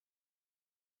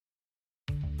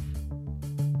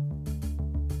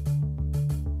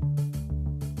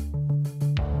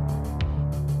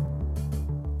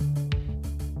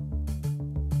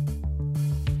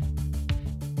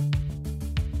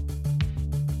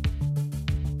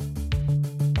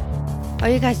All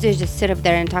you guys do is just sit up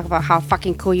there and talk about how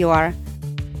fucking cool you are.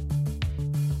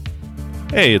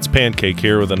 Hey, it's Pancake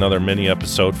here with another mini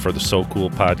episode for the So Cool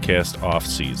podcast off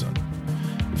season.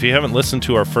 If you haven't listened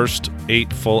to our first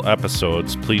 8 full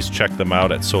episodes, please check them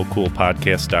out at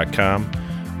socoolpodcast.com,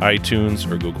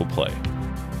 iTunes, or Google Play.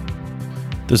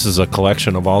 This is a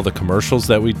collection of all the commercials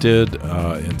that we did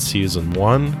in season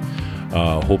 1.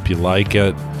 Hope you like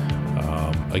it.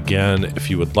 Again, if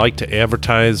you would like to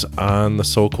advertise on the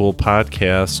So Cool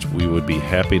podcast, we would be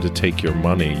happy to take your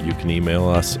money. You can email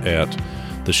us at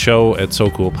the show at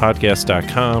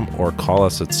socoolpodcast.com or call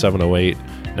us at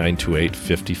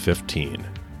 708-928-5015.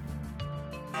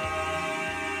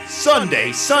 Sunday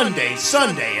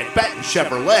at Benton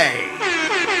Chevrolet.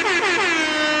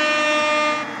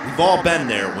 We've all been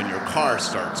there when your car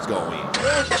starts going.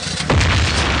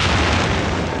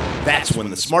 That's when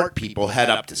the smart people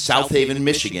head up to South Haven,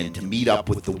 Michigan to meet up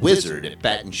with the wizard at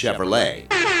Benton Chevrolet.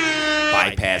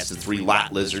 Bypass the 3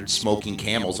 lot lizards smoking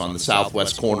camels on the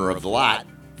southwest corner of the lot.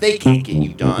 They can't get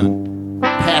you done.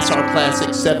 Pass our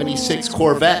classic 76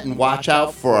 Corvette and watch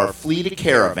out for our fleet of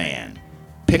Caravan.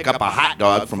 Pick up a hot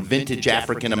dog from vintage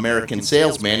African-American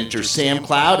sales manager Sam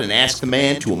Cloud and ask the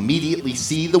man to immediately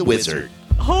see the wizard.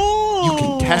 You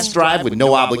can test drive with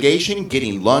no obligation.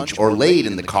 Getting lunch or late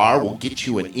in the car will get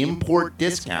you an import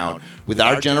discount with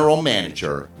our general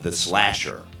manager, the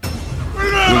Slasher.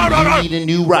 When you need a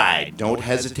new ride, don't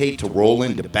hesitate to roll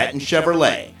into Benton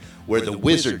Chevrolet, where the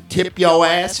wizard tip yo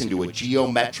ass into a Geo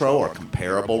Metro or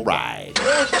comparable ride.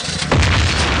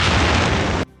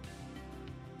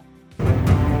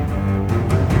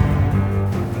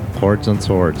 Cords and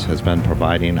Swords has been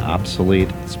providing obsolete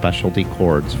specialty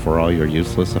cords for all your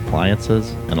useless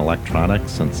appliances and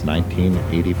electronics since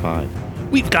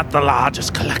 1985. We've got the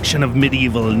largest collection of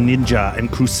medieval, ninja,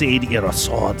 and crusade-era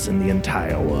swords in the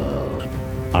entire world.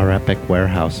 Our epic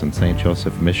warehouse in St.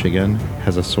 Joseph, Michigan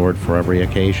has a sword for every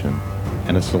occasion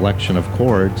and a selection of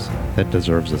cords that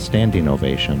deserves a standing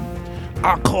ovation.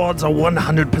 Our cords are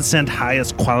 100%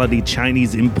 highest quality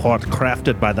Chinese import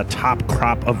crafted by the top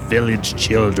crop of village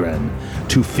children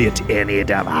to fit any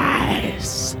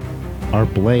device. Our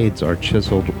blades are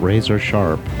chiseled razor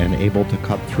sharp and able to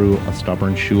cut through a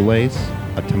stubborn shoelace,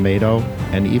 a tomato,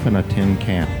 and even a tin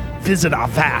can. Visit our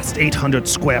vast 800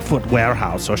 square foot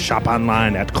warehouse or shop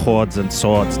online at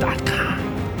cordsandswords.com.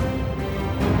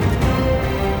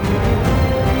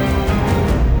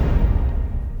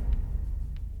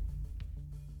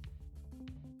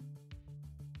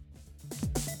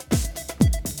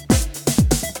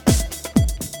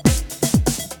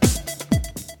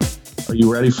 Are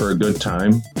you ready for a good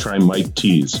time? Try Mike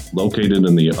T's, located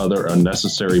in the other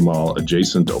unnecessary mall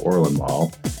adjacent to Orland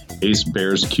Mall. Ace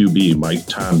Bears QB Mike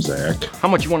Tomzak How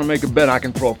much you want to make a bet I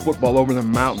can throw a football over the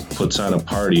mountain? puts on a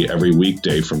party every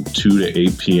weekday from 2 to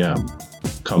 8 p.m.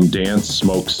 Come dance,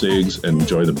 smoke cigs, and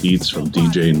enjoy the beats from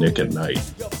DJ Nick at night.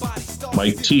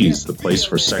 Mike T's, the place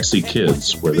for sexy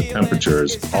kids, where the temperature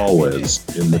is always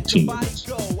in the teens.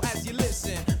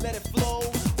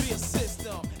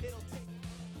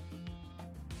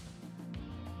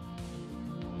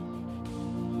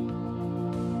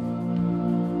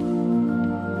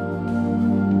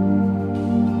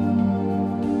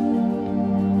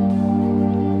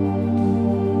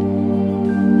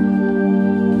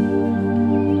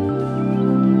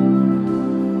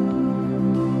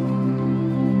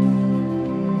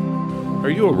 Are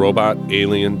you a robot,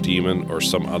 alien, demon, or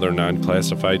some other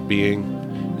non-classified being?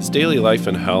 Is daily life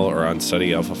in hell or on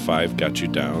SETI Alpha 5 got you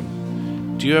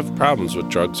down? Do you have problems with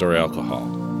drugs or alcohol?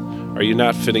 Are you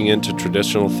not fitting into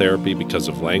traditional therapy because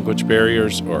of language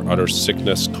barriers or utter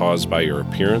sickness caused by your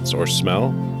appearance or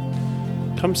smell?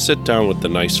 Come sit down with the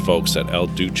nice folks at El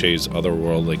Duce's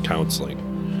Otherworldly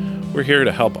Counseling. We're here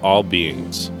to help all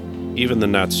beings, even the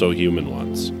not-so-human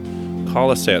ones.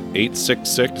 Call us at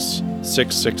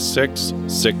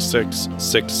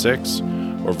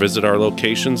 866-666-6666 or visit our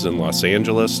locations in Los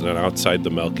Angeles and outside the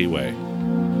Milky Way.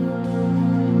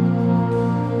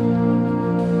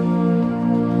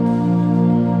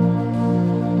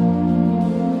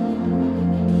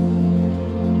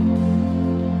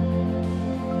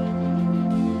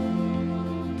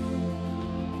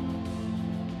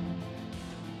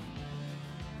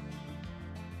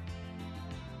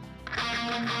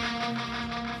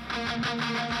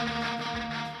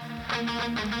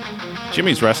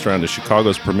 Jimmy's Restaurant is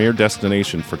Chicago's premier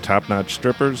destination for top-notch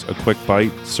strippers, a quick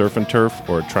bite, surf and turf,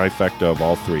 or a trifecta of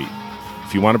all three.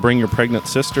 If you want to bring your pregnant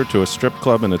sister to a strip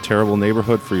club in a terrible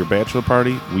neighborhood for your bachelor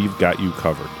party, we've got you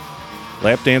covered.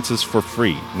 Lap dances for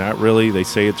free. Not really. They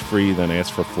say it's free, then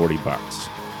ask for $40.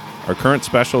 Our current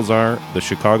specials are the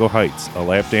Chicago Heights, a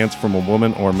lap dance from a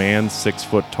woman or man 6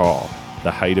 foot tall,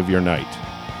 the height of your night.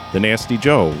 The Nasty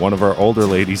Joe, one of our older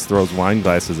ladies throws wine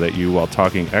glasses at you while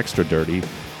talking extra dirty,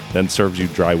 then serves you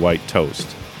dry white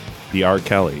toast. The R.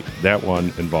 Kelly, that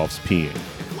one involves peeing.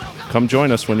 Come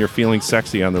join us when you're feeling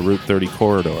sexy on the Route 30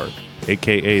 corridor,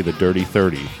 aka the Dirty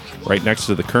 30, right next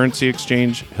to the Currency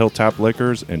Exchange, Hilltop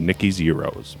Liquors, and Nikki's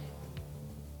Euros.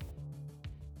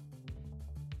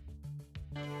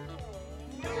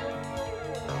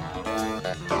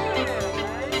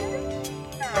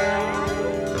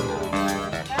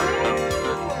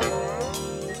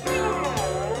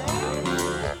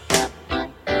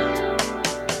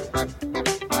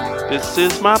 This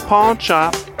is my pawn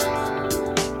shop.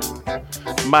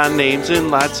 My name's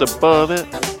in lights above it.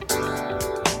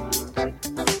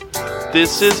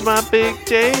 This is my big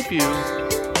debut.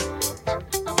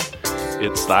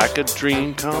 It's like a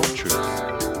dream come true.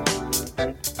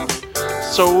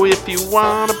 So if you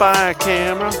wanna buy a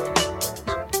camera,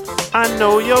 I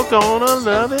know you're gonna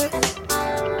love it.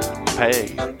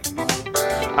 Hey,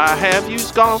 I have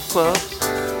used golf clubs.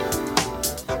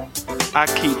 I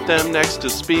keep them next to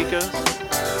speakers.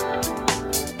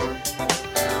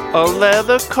 A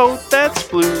leather coat that's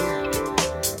blue.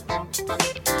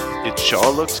 It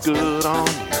sure looks good on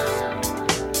you.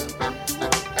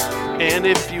 And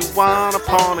if you wanna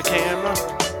pawn a camera,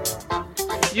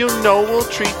 you know we'll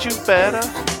treat you better.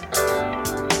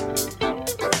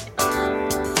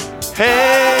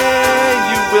 Hey,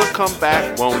 you will come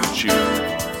back, won't you?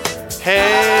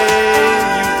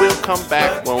 Hey, you will come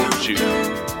back, won't you?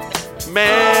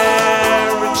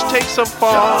 Marriage takes a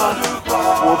fall.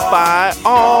 We'll buy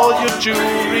all your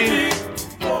jewelry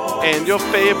and your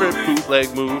favorite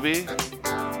bootleg movie.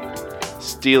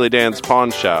 Steely Dan's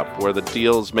Pawn Shop, where the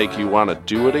deals make you want to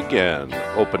do it again.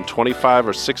 Open 25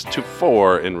 or 6 to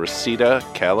 4 in Reseda,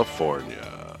 California.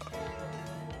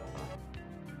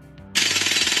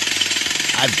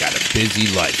 I've got a busy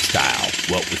lifestyle,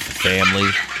 what with the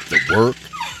family, the work,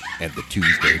 and the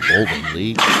Tuesday Bowling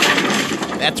League.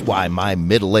 That's why my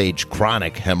middle-aged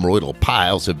chronic hemorrhoidal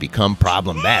piles have become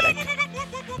problematic.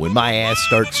 When my ass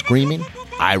starts screaming,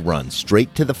 I run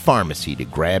straight to the pharmacy to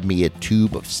grab me a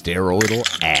tube of steroidal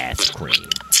ass cream.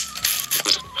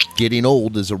 Getting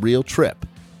old is a real trip.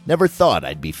 Never thought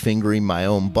I'd be fingering my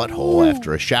own butthole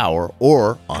after a shower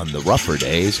or, on the rougher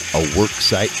days, a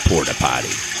worksite porta potty.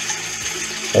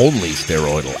 Only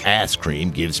steroidal ass cream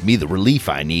gives me the relief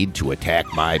I need to attack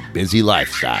my busy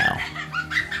lifestyle.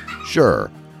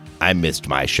 Sure, I missed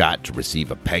my shot to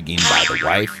receive a pegging by the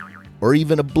wife, or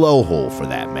even a blowhole for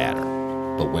that matter.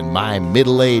 But when my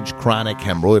middle-aged chronic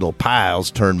hemorrhoidal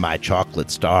piles turn my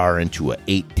chocolate star into a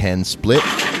 8-10 split,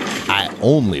 I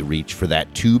only reach for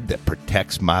that tube that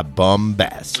protects my bum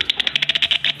best.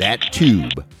 That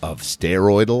tube of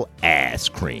steroidal ass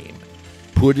cream.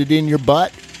 Put it in your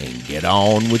butt and get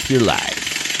on with your life.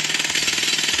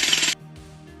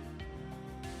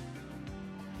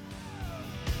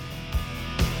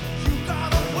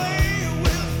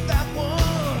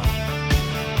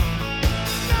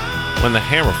 When the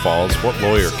hammer falls, what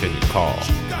lawyer can you call?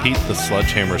 Pete the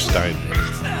Sledgehammer Steinberg.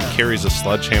 He carries a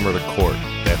sledgehammer to court.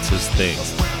 That's his thing.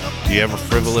 Do you have a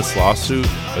frivolous lawsuit?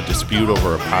 A dispute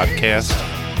over a podcast?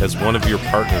 Has one of your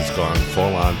partners gone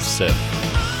full-on Sith?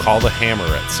 Call the Hammer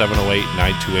at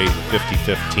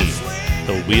 708-928-5015.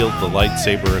 He'll wield the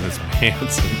lightsaber in his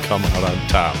pants and come out on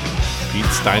top. Pete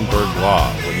Steinberg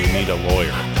Law, when you need a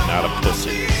lawyer, not a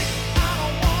pussy.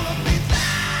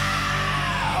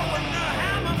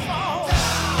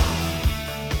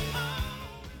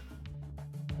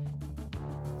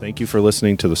 Thank you for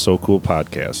listening to the So Cool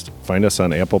Podcast. Find us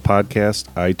on Apple Podcasts,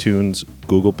 iTunes,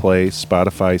 Google Play,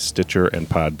 Spotify, Stitcher, and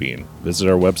Podbean. Visit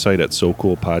our website at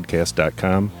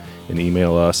socoolpodcast.com and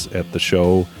email us at the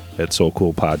show at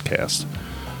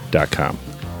socoolpodcast.com.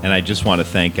 And I just want to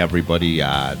thank everybody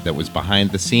that was behind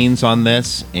the scenes on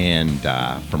this and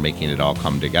for making it all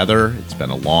come together. It's been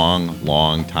a long,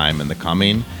 long time in the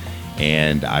coming.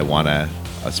 And I want to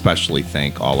especially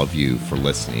thank all of you for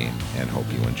listening and hope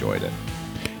you enjoyed it.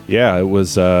 Yeah, it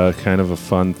was kind of a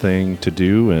fun thing to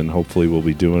do, and hopefully we'll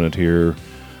be doing it here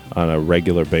on a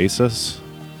regular basis.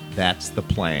 That's the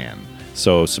plan.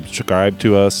 So subscribe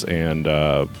to us and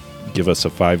give us a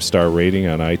 5-star rating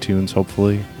on iTunes,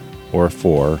 hopefully, or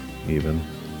 4 even.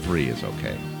 3 is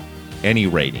okay. Any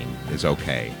rating is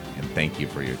okay, and thank you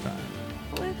for your time.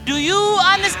 Do you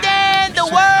understand the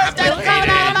words that come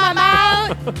out of my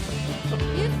mouth?